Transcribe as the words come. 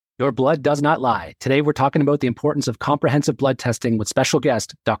Your blood does not lie. Today, we're talking about the importance of comprehensive blood testing with special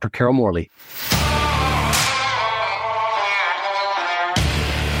guest, Dr. Carol Morley.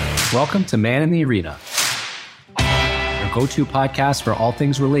 Welcome to Man in the Arena, your go-to podcast for all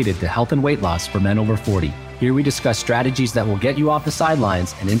things related to health and weight loss for men over 40. Here we discuss strategies that will get you off the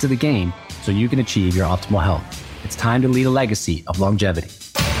sidelines and into the game so you can achieve your optimal health. It's time to lead a legacy of longevity.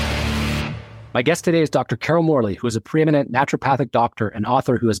 My guest today is Dr. Carol Morley, who is a preeminent naturopathic doctor and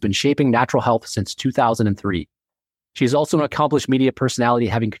author who has been shaping natural health since 2003. She is also an accomplished media personality,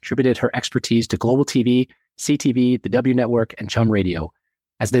 having contributed her expertise to Global TV, CTV, the W Network, and Chum Radio.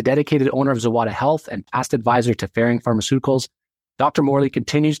 As the dedicated owner of Zawada Health and past advisor to Ferring Pharmaceuticals, Dr. Morley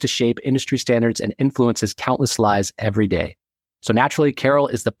continues to shape industry standards and influences countless lives every day. So naturally, Carol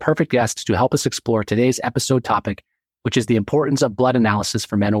is the perfect guest to help us explore today's episode topic, which is the importance of blood analysis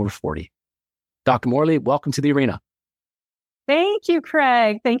for men over 40. Dr. Morley, welcome to the arena. Thank you,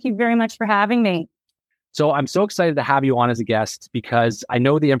 Craig. Thank you very much for having me. So I'm so excited to have you on as a guest because I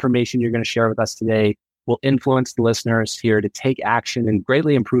know the information you're going to share with us today will influence the listeners here to take action and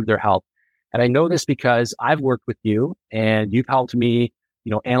greatly improve their health. And I know this because I've worked with you and you've helped me,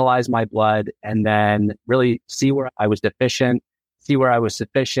 analyze my blood and then really see where I was deficient, see where I was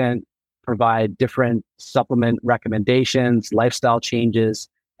sufficient, provide different supplement recommendations, lifestyle changes.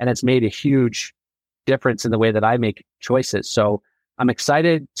 And it's made a huge difference in the way that I make choices. So I'm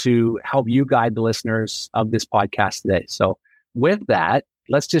excited to help you guide the listeners of this podcast today. So with that,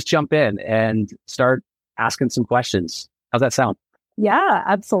 let's just jump in and start asking some questions. How's that sound? Yeah,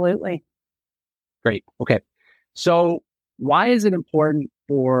 absolutely. Great. Okay. So why is it important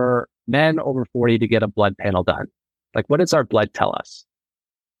for men over 40 to get a blood panel done? Like, what does our blood tell us?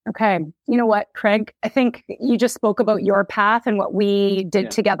 Okay. You know what, Craig? I think you just spoke about your path and what we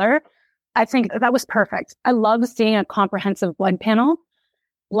did together. I think that was perfect. I love seeing a comprehensive blood panel.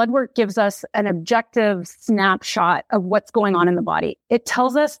 Blood work gives us an objective snapshot of what's going on in the body. It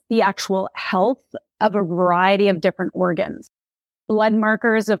tells us the actual health of a variety of different organs. Blood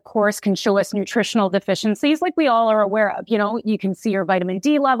markers, of course, can show us nutritional deficiencies like we all are aware of. You can see your vitamin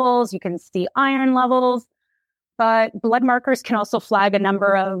D levels, you can see iron levels. But blood markers can also flag a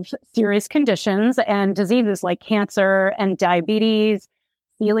number of serious conditions and diseases like cancer and diabetes,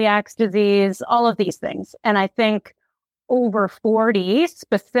 celiac disease, all of these things. And I think over 40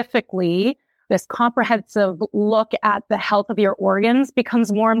 specifically, this comprehensive look at the health of your organs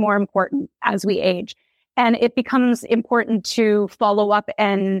becomes more and more important as we age. And it becomes important to follow up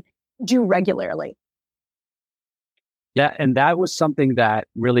and do regularly. Yeah, and that was something that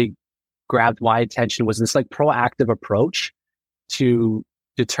really grabbed my attention, was this proactive approach to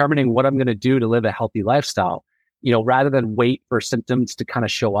determining what I'm going to do to live a healthy lifestyle. Rather than wait for symptoms to kind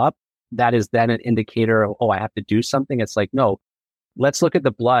of show up, that is then an indicator of, I have to do something. It's like, no, let's look at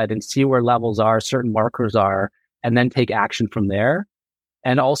the blood and see where levels are, certain markers are, and then take action from there.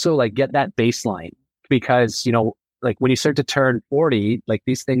 And also get that baseline, because, when you start to turn 40,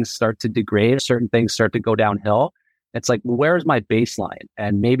 these things start to degrade, certain things start to go downhill. It's like, where's my baseline?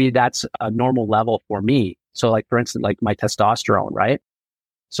 And maybe that's a normal level for me. So for instance, my testosterone, right?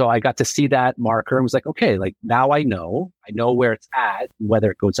 So I got to see that marker and was like, okay, now I know where it's at, whether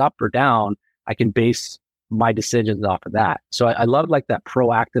it goes up or down, I can base my decisions off of that. So I love that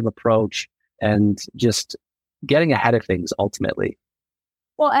proactive approach and just getting ahead of things ultimately.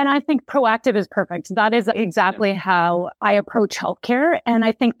 Well, and I think proactive is perfect. That is exactly how I approach healthcare. And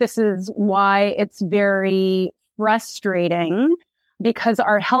I think this is why it's very frustrating, because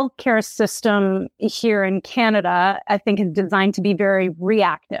our healthcare system here in Canada, I think, is designed to be very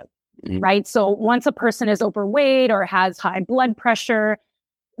reactive, right? So once a person is overweight or has high blood pressure,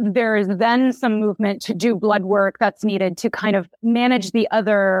 there's then some movement to do blood work that's needed to kind of manage the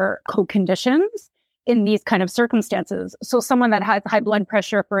other co-conditions in these kind of circumstances. So someone that has high blood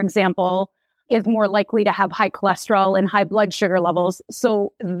pressure, for example, is more likely to have high cholesterol and high blood sugar levels.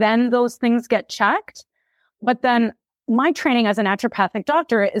 So then those things get checked. But then my training as a naturopathic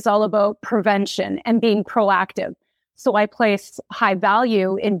doctor is all about prevention and being proactive. So I place high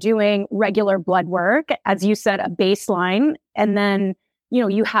value in doing regular blood work, as you said, a baseline. And then,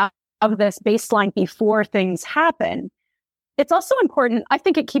 you have this baseline before things happen. It's also important. I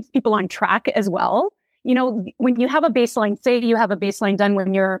think it keeps people on track as well. When you have a baseline, say you have a baseline done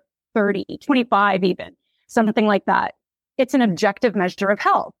when you're 30, 25 even, something like that. It's an objective measure of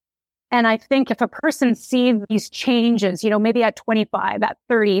health. And I think if a person sees these changes, maybe at 25, at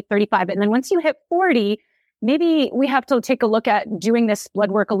 30, 35, and then once you hit 40, maybe we have to take a look at doing this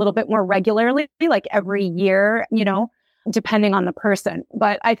blood work a little bit more regularly, like every year, depending on the person.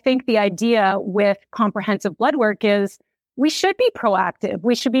 But I think the idea with comprehensive blood work is we should be proactive.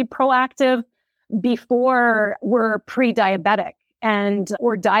 We should be proactive before we're pre-diabetic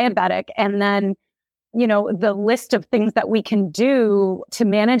or diabetic. And then, the list of things that we can do to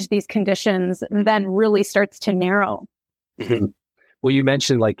manage these conditions then really starts to narrow. Mm-hmm. Well, you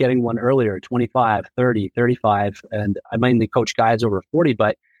mentioned like getting one earlier, 25, 30, 35, and I mainly coach guys over 40,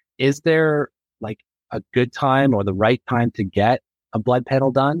 but is there like a good time or the right time to get a blood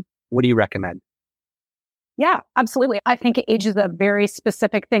panel done? What do you recommend? Yeah, absolutely. I think age is a very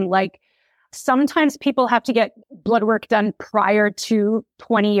specific thing. Like sometimes people have to get blood work done prior to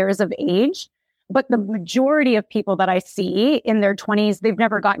 20 years of age, but the majority of people that I see in their 20s, they've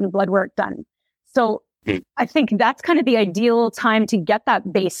never gotten blood work done. So I think that's kind of the ideal time to get that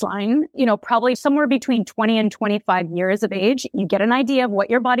baseline, probably somewhere between 20 and 25 years of age. You get an idea of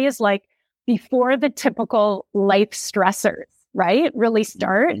what your body is like before the typical life stressors, right? Really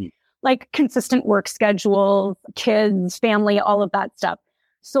start, like consistent work schedules, kids, family, all of that stuff.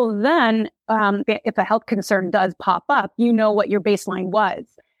 So then if a health concern does pop up, you know what your baseline was.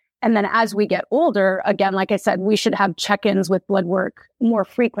 And then as we get older, again, like I said, we should have check-ins with blood work more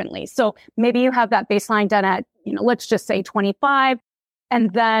frequently. So maybe you have that baseline done at, let's just say 25.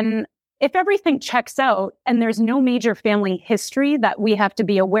 And then if everything checks out and there's no major family history that we have to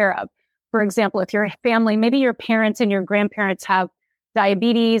be aware of, for example, if your family, maybe your parents and your grandparents have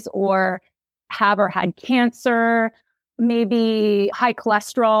diabetes or have or had cancer, maybe high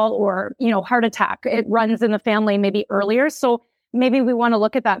cholesterol or, heart attack, it runs in the family maybe earlier. So maybe we want to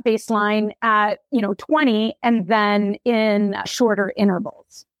look at that baseline at, 20 and then in shorter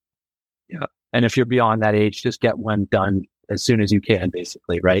intervals. Yeah. And if you're beyond that age, just get one done as soon as you can,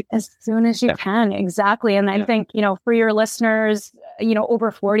 basically, right? As soon as you can. Exactly. And I think, for your listeners,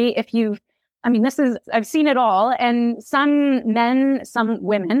 over 40, I've seen it all. And some men, some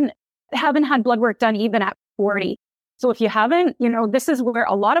women haven't had blood work done even at 40. So if you haven't, this is where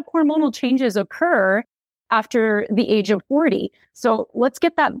a lot of hormonal changes occur after the age of 40. So let's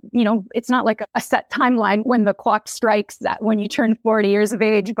get that, it's not like a set timeline when the clock strikes that when you turn 40 years of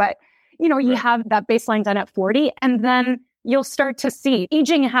age, but, you have that baseline done at 40 and then you'll start to see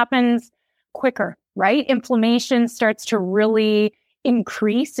aging happens quicker, right? Inflammation starts to really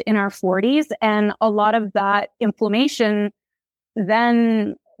increase in our 40s. And a lot of that inflammation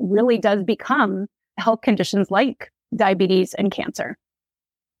then really does become health conditions like diabetes and cancer.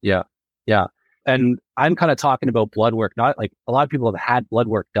 Yeah. Yeah. And I'm kind of talking about blood work, not like a lot of people have had blood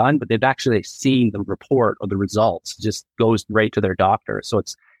work done, but they've actually seen the report or the results just goes right to their doctor. So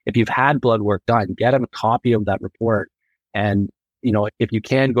it's, if you've had blood work done, get them a copy of that report. And, if you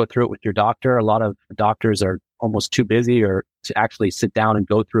can go through it with your doctor, a lot of doctors are almost too busy or to actually sit down and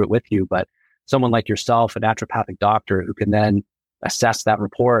go through it with you. But someone like yourself, a naturopathic doctor who can then assess that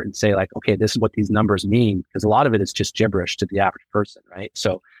report and say like, okay, this is what these numbers mean. Because a lot of it is just gibberish to the average person, right?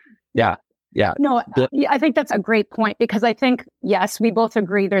 So yeah. Yeah. No, I think that's a great point because I think, yes, we both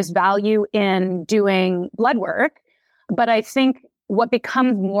agree there's value in doing blood work, but I think what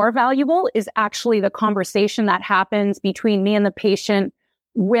becomes more valuable is actually the conversation that happens between me and the patient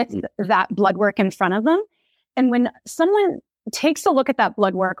with that blood work in front of them. And when someone takes a look at that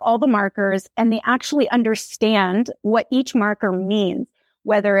blood work, all the markers, and they actually understand what each marker means,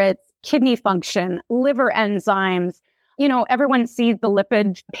 whether it's kidney function, liver enzymes, everyone sees the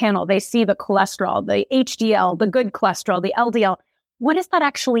lipid panel. They see the cholesterol, the HDL, the good cholesterol, the LDL. What does that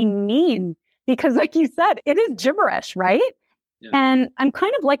actually mean? Because like you said, it is gibberish, right? Yeah. And I'm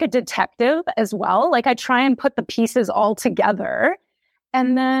kind of like a detective as well. Like I try and put the pieces all together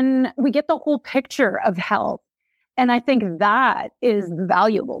and then we get the whole picture of health. And I think that is the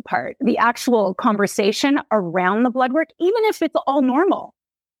valuable part, the actual conversation around the blood work, even if it's all normal,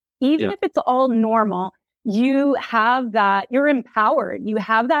 if it's all normal. You have that, you're empowered, you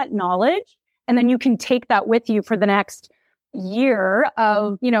have that knowledge, and then you can take that with you for the next year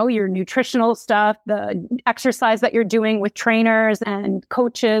of, your nutritional stuff, the exercise that you're doing with trainers and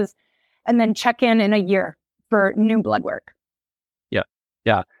coaches, and then check in a year for new blood work. Yeah.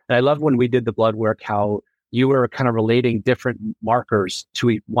 Yeah. And I love when we did the blood work, how you were kind of relating different markers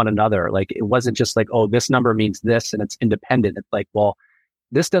to one another. Like it wasn't just like, oh, this number means this and it's independent. It's like, well,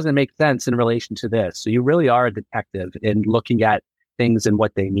 this doesn't make sense in relation to this. So you really are a detective in looking at things and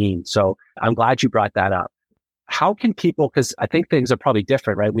what they mean. So I'm glad you brought that up. How can people, because I think things are probably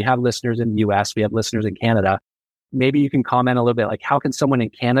different, right? We have listeners in the US, we have listeners in Canada. Maybe you can comment a little bit, like how can someone in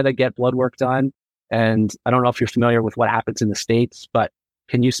Canada get blood work done? And I don't know if you're familiar with what happens in the States, but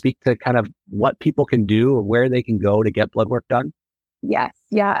can you speak to kind of what people can do or where they can go to get blood work done? Yes.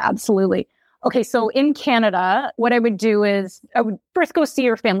 Yeah, absolutely. Okay, so in Canada, what I would do is I would first go see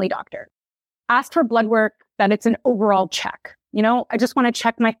your family doctor. Ask for blood work that it's an overall check. I just want to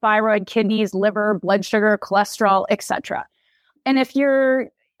check my thyroid, kidneys, liver, blood sugar, cholesterol, etc. And if you're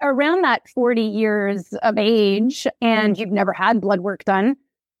around that 40 years of age and you've never had blood work done,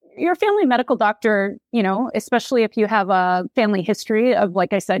 your family medical doctor, especially if you have a family history of,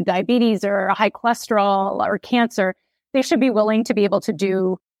 like I said, diabetes or high cholesterol or cancer, they should be willing to be able to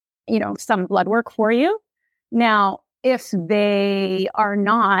do, some blood work for you. Now, if they are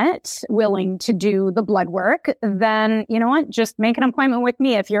not willing to do the blood work, then you know what? Just make an appointment with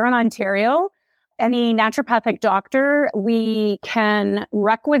me. If you're in Ontario, any naturopathic doctor, we can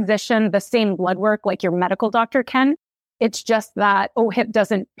requisition the same blood work like your medical doctor can. It's just that OHIP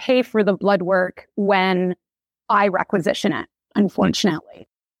doesn't pay for the blood work when I requisition it, unfortunately.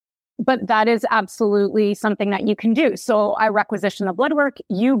 But that is absolutely something that you can do. So I requisition the blood work.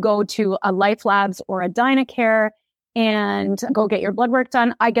 You go to a Life Labs or a Dynacare and go get your blood work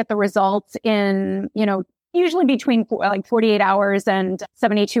done. I get the results in, usually between 48 hours and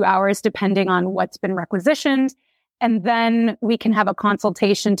 72 hours, depending on what's been requisitioned. And then we can have a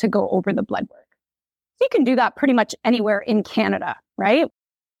consultation to go over the blood work. So you can do that pretty much anywhere in Canada, right?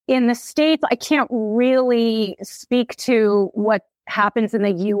 In the States, I can't really speak to what happens in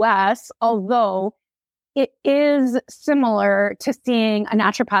the US, although it is similar to seeing a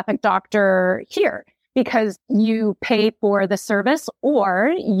naturopathic doctor here, because you pay for the service,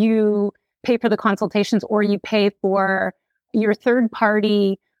 or you pay for the consultations, or you pay for your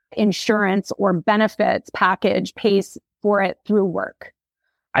third-party insurance or benefits package pays for it through work.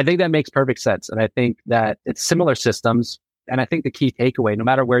 I think that makes perfect sense. And I think that it's similar systems. And I think the key takeaway, no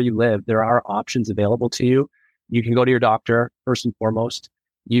matter where you live, there are options available to you. You can go to your doctor, first and foremost.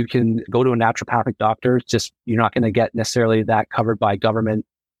 You can go to a naturopathic doctor. Just, you're not going to get necessarily that covered by government.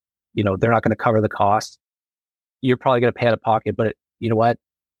 They're not going to cover the cost. You're probably going to pay out of pocket, but you know what?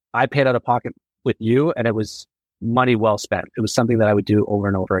 I paid out of pocket with you, and it was money well spent. It was something that I would do over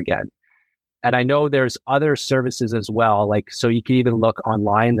and over again. And I know there's other services as well. So you can even look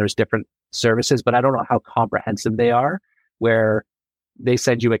online. There's different services, but I don't know how comprehensive they are, where they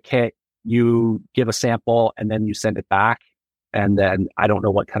send you a kit, you give a sample, and then you send it back. And then I don't know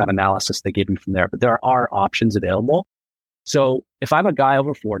what kind of analysis they give you from there, but there are options available. So if I'm a guy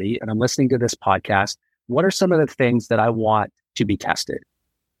over 40 and I'm listening to this podcast, what are some of the things that I want to be tested?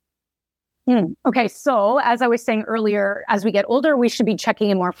 Okay, so as I was saying earlier, as we get older, we should be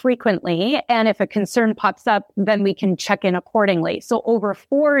checking in more frequently. And if a concern pops up, then we can check in accordingly. So over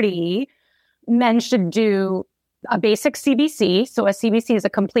 40, men should do a basic CBC. So a CBC is a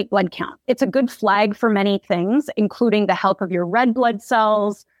complete blood count. It's a good flag for many things, including the health of your red blood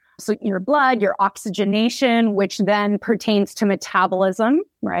cells, so your blood, your oxygenation, which then pertains to metabolism,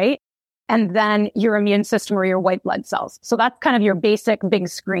 right? And then your immune system or your white blood cells. So that's kind of your basic big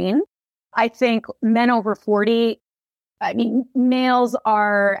screen. I think men over 40, males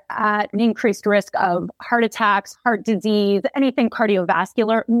are at an increased risk of heart attacks, heart disease, anything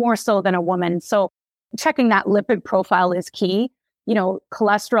cardiovascular, more so than a woman. So checking that lipid profile is key.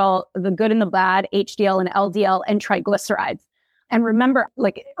 Cholesterol, the good and the bad, HDL and LDL, and triglycerides. And remember,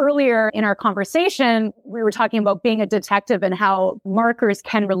 like earlier in our conversation, we were talking about being a detective and how markers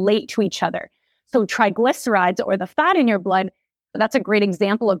can relate to each other. So triglycerides, or the fat in your blood, that's a great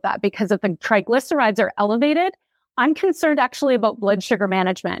example of that, because if the triglycerides are elevated, I'm concerned actually about blood sugar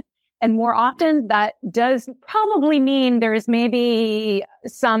management. And more often that does probably mean there's maybe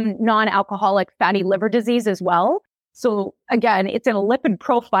some non-alcoholic fatty liver disease as well. So again, it's in a lipid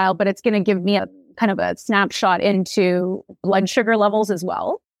profile, but it's going to give me a kind of a snapshot into blood sugar levels as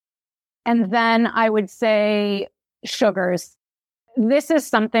well. And then I would say sugars. This is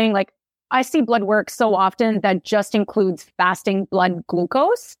something like I see blood work so often that just includes fasting blood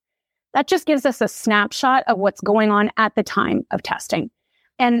glucose. That just gives us a snapshot of what's going on at the time of testing.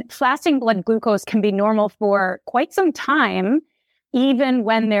 And fasting blood glucose can be normal for quite some time, even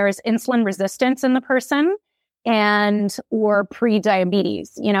when there's insulin resistance in the person or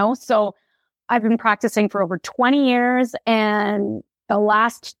pre-diabetes, So I've been practicing for over 20 years, and the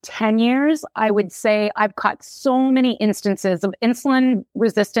last 10 years, I would say I've caught so many instances of insulin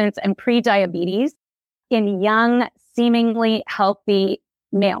resistance and pre-diabetes in young, seemingly healthy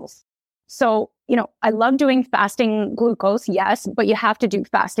males. So, I love doing fasting glucose, yes, but you have to do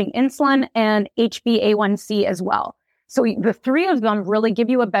fasting insulin and HbA1c as well. So the three of them really give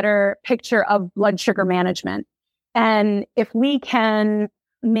you a better picture of blood sugar management. And if we can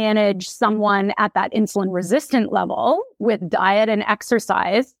manage someone at that insulin resistant level with diet and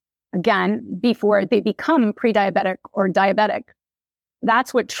exercise, again, before they become pre-diabetic or diabetic,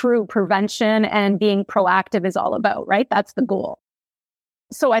 that's what true prevention and being proactive is all about, right? That's the goal.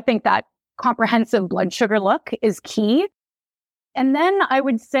 So I think that comprehensive blood sugar look is key. And then I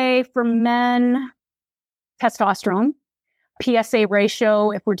would say for men, testosterone, PSA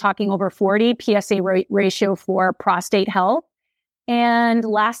ratio, if we're talking over 40, PSA ratio for prostate health. And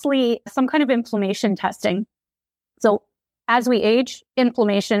lastly, some kind of inflammation testing. So as we age,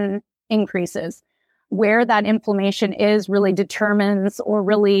 inflammation increases. Where that inflammation is really determines or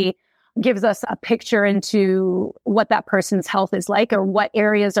really gives us a picture into what that person's health is like or what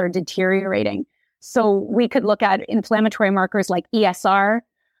areas are deteriorating. So we could look at inflammatory markers like ESR,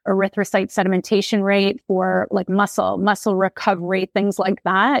 erythrocyte sedimentation rate for like muscle recovery, things like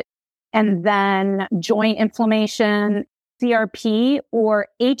that. And then joint inflammation, CRP or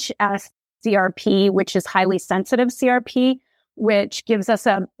HSCRP, which is highly sensitive CRP, which gives us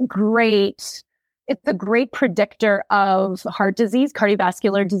it's a great predictor of heart disease,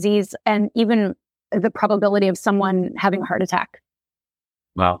 cardiovascular disease, and even the probability of someone having a heart attack.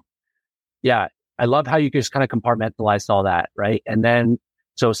 Wow. Yeah. I love how you just kind of compartmentalized all that, right? And then,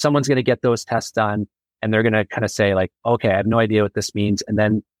 so someone's going to get those tests done and they're going to kind of say like, okay, I have no idea what this means. And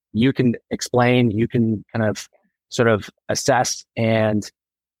then you can explain, you can kind of sort of assess. And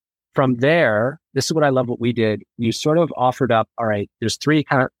from there, this is what I love what we did. You sort of offered up, all right, there's three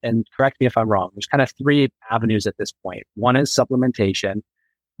kind of, and correct me if I'm wrong, there's kind of three avenues at this point. One is supplementation,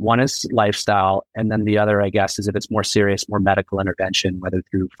 one is lifestyle, and then the other, I guess, is if it's more serious, more medical intervention, whether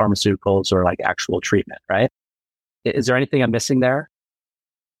through pharmaceuticals or like actual treatment, right? Is there anything I'm missing there?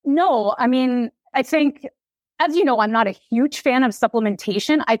 No, I mean, I think, as you know, I'm not a huge fan of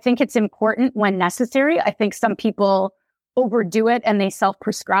supplementation. I think it's important when necessary. I think some people overdo it and they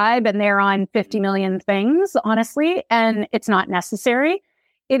self-prescribe and they're on 50 million things, honestly, and it's not necessary.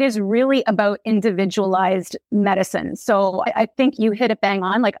 It is really about individualized medicine. So I think you hit it bang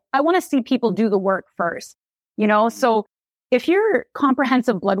on. Like, I want to see people do the work first, So if your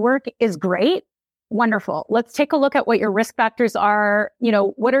comprehensive blood work is great, wonderful. Let's take a look at what your risk factors are.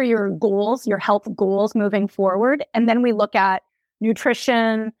 What are your goals, your health goals moving forward? And then we look at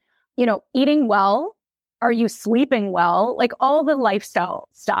nutrition, eating well. Are you sleeping well? Like all the lifestyle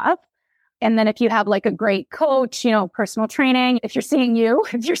stuff. And then if you have like a great coach, personal training, if you're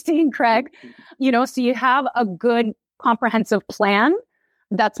seeing Craig, so you have a good comprehensive plan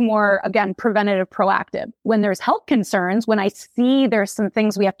that's more, again, preventative, proactive. When there's health concerns, when I see there's some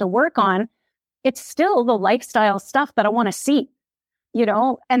things we have to work on, it's still the lifestyle stuff that I want to see,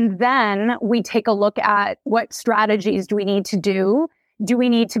 and then we take a look at what strategies do we need to do. Do we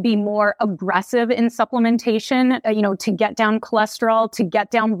need to be more aggressive in supplementation, to get down cholesterol, to get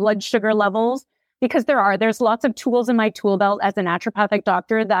down blood sugar levels? Because there's lots of tools in my tool belt as a naturopathic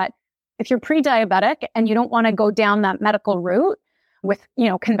doctor that if you're pre-diabetic and you don't want to go down that medical route with,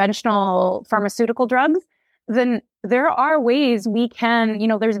 conventional pharmaceutical drugs, then there are ways we can,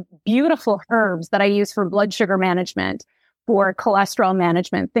 there's beautiful herbs that I use for blood sugar management, for cholesterol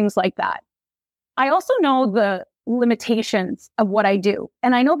management, things like that. I also know the limitations of what I do.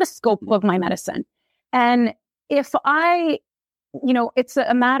 And I know the scope of my medicine. And if it's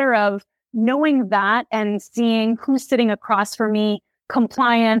a matter of knowing that and seeing who's sitting across from me,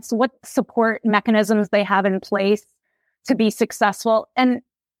 compliance, what support mechanisms they have in place to be successful. And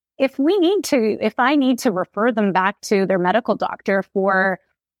if I need to refer them back to their medical doctor for,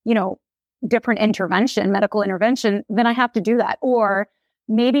 different medical intervention, then I have to do that. Or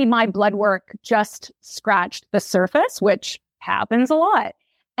maybe my blood work just scratched the surface, which happens a lot.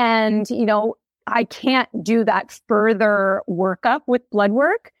 And, I can't do that further workup with blood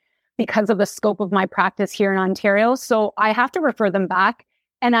work because of the scope of my practice here in Ontario. So I have to refer them back,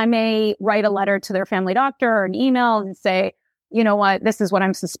 and I may write a letter to their family doctor or an email and say, you know what, this is what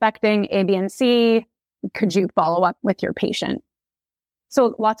I'm suspecting, A, B, and C. Could you follow up with your patient?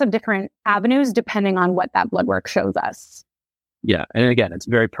 So lots of different avenues depending on what that blood work shows us. Yeah. And again, it's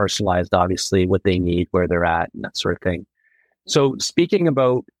very personalized, obviously, what they need, where they're at, and that sort of thing. So speaking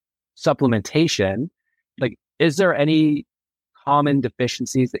about supplementation, like, is there any common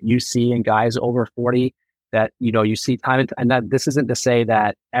deficiencies that you see in guys over 40 that, you see time and that this isn't to say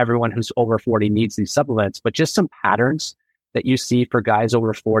that everyone who's over 40 needs these supplements, but just some patterns that you see for guys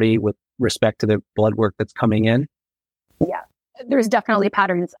over 40 with respect to the blood work that's coming in? Yeah. There's definitely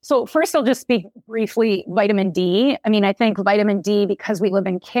patterns. So first, I'll just speak briefly vitamin D. I mean, I think vitamin D, because we live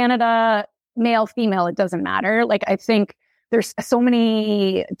in Canada, male, female, it doesn't matter. Like, I think there's so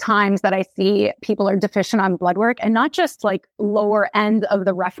many times that I see people are deficient on blood work, and not just like lower end of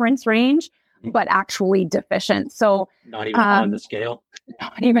the reference range, but actually deficient. So not even on the scale.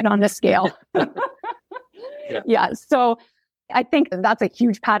 Not even on the scale. Yeah. So I think that's a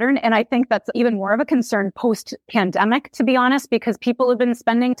huge pattern. And I think that's even more of a concern post-pandemic, to be honest, because people have been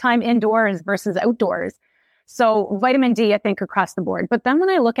spending time indoors versus outdoors. So vitamin D, I think, across the board. But then when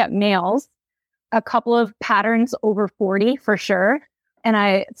I look at males, a couple of patterns over 40 for sure. And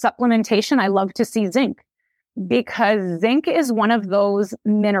supplementation, I love to see zinc, because zinc is one of those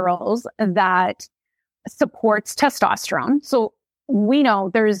minerals that supports testosterone. So we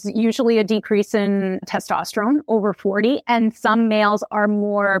know there's usually a decrease in testosterone over 40, and some males are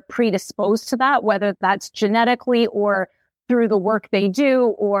more predisposed to that, whether that's genetically or through the work they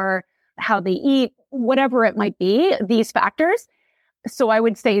do or how they eat, whatever it might be, these factors. So I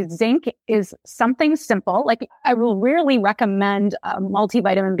would say zinc is something simple. Like, I will rarely recommend a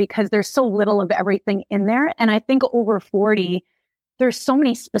multivitamin because there's so little of everything in there. And I think over 40, there's so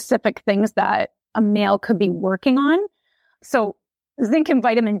many specific things that a male could be working on. So zinc and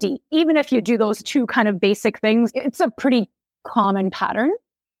vitamin D, even if you do those two kind of basic things, it's a pretty common pattern.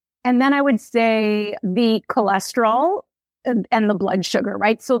 And then I would say the cholesterol and the blood sugar,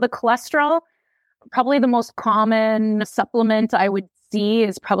 right? So the cholesterol, probably the most common supplement I would see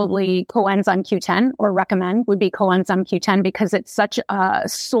is probably coenzyme Q10, or recommend would be coenzyme Q10, because it's such a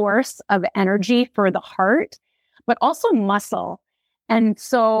source of energy for the heart, but also muscle. And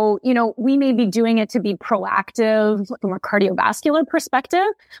so, we may be doing it to be proactive from a cardiovascular perspective,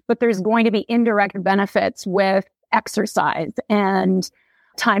 but there's going to be indirect benefits with exercise and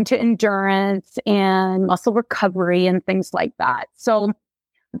time to endurance and muscle recovery and things like that. So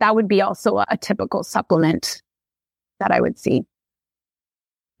that would be also a typical supplement that I would see.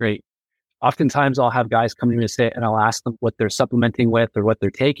 Great. Oftentimes I'll have guys come to me and I'll ask them what they're supplementing with or what they're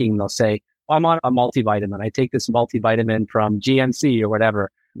taking. They'll say, well, I'm on a multivitamin. I take this multivitamin from GNC or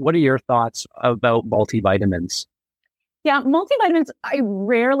whatever. What are your thoughts about multivitamins? Yeah, multivitamins, I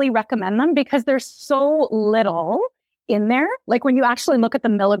rarely recommend them because there's so little in there. Like, when you actually look at the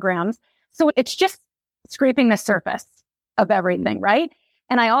milligrams, so it's just scraping the surface of everything, right?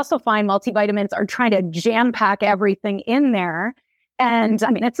 And I also find multivitamins are trying to jam pack everything in there. And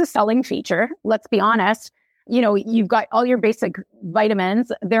I mean, it's a selling feature. Let's be honest. You've got all your basic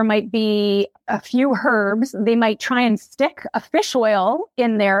vitamins. There might be a few herbs. They might try and stick a fish oil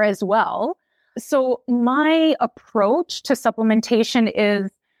in there as well. So my approach to supplementation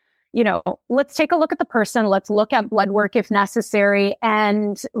is, let's take a look at the person. Let's look at blood work if necessary,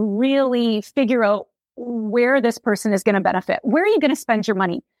 and really figure out where this person is going to benefit. Where are you going to spend your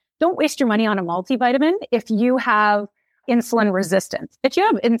money? Don't waste your money on a multivitamin if you have insulin resistance. If you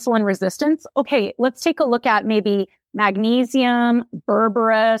have insulin resistance, okay, let's take a look at maybe magnesium,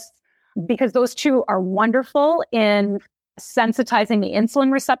 berberris, because those two are wonderful in sensitizing the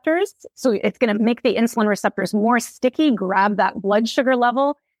insulin receptors. So it's going to make the insulin receptors more sticky, grab that blood sugar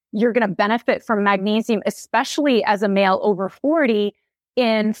level. You're going to benefit from magnesium, especially as a male over 40,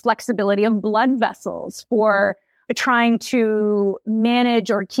 in flexibility of blood vessels for trying to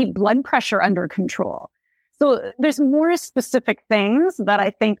manage or keep blood pressure under control. So there's more specific things that I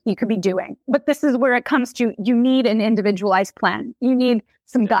think you could be doing. But this is where it comes to, you need an individualized plan. You need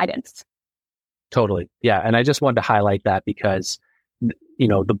some guidance. Totally. Yeah. And I just wanted to highlight that because,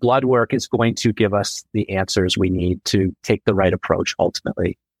 the blood work is going to give us the answers we need to take the right approach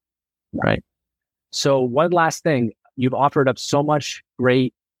ultimately. Right. So one last thing, you've offered up so much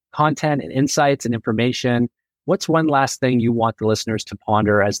great content and insights and information. What's one last thing you want the listeners to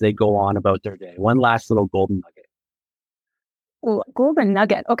ponder as they go on about their day? One last little golden nugget. Ooh, golden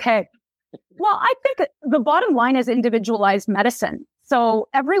nugget. Okay. Well, I think the bottom line is individualized medicine. So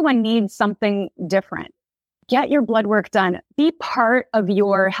everyone needs something different. Get your blood work done. Be part of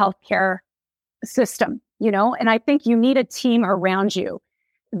your healthcare system, and I think you need a team around you.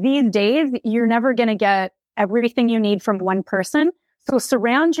 These days, you're never going to get everything you need from one person. So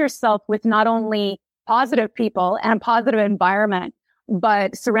surround yourself with not only positive people and a positive environment,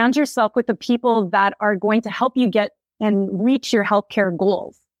 but surround yourself with the people that are going to help you get and reach your healthcare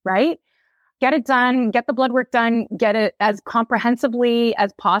goals, right? Get it done, get the blood work done, get it as comprehensively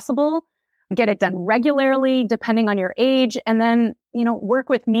as possible, get it done regularly, depending on your age. And then, work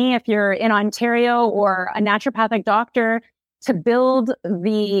with me if you're in Ontario or a naturopathic doctor to build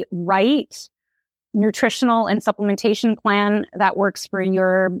the right nutritional and supplementation plan that works for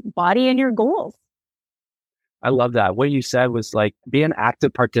your body and your goals. I love that. What you said was like, be an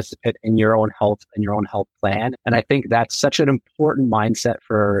active participant in your own health and your own health plan. And I think that's such an important mindset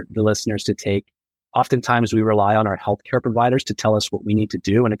for the listeners to take. Oftentimes we rely on our healthcare providers to tell us what we need to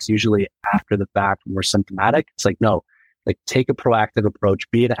do. And it's usually after the fact when we're symptomatic. It's like, no, take a proactive approach,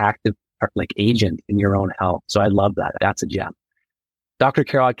 be an active agent in your own health. So I love that. That's a gem. Dr.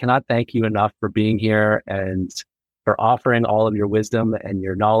 Carol, I cannot thank you enough for being here and for offering all of your wisdom and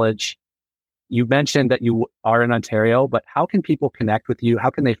your knowledge. You mentioned that you are in Ontario, but how can people connect with you? How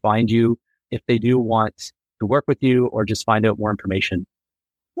can they find you if they do want to work with you or just find out more information?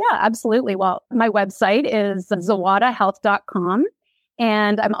 Yeah, absolutely. Well, my website is zawadahealth.com.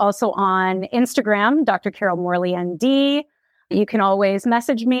 And I'm also on Instagram, Dr. Carol Morley, ND. You can always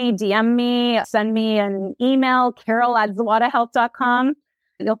message me, DM me, send me an email, carol@zawadahealth.com.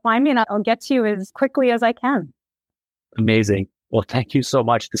 You'll find me and I'll get to you as quickly as I can. Amazing. Well, thank you so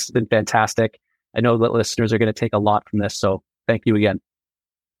much. This has been fantastic. I know that listeners are going to take a lot from this. So thank you again.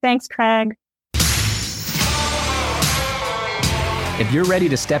 Thanks, Craig. If you're ready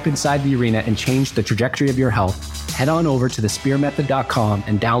to step inside the arena and change the trajectory of your health, head on over to thespearmethod.com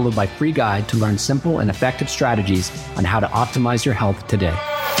and download my free guide to learn simple and effective strategies on how to optimize your health today.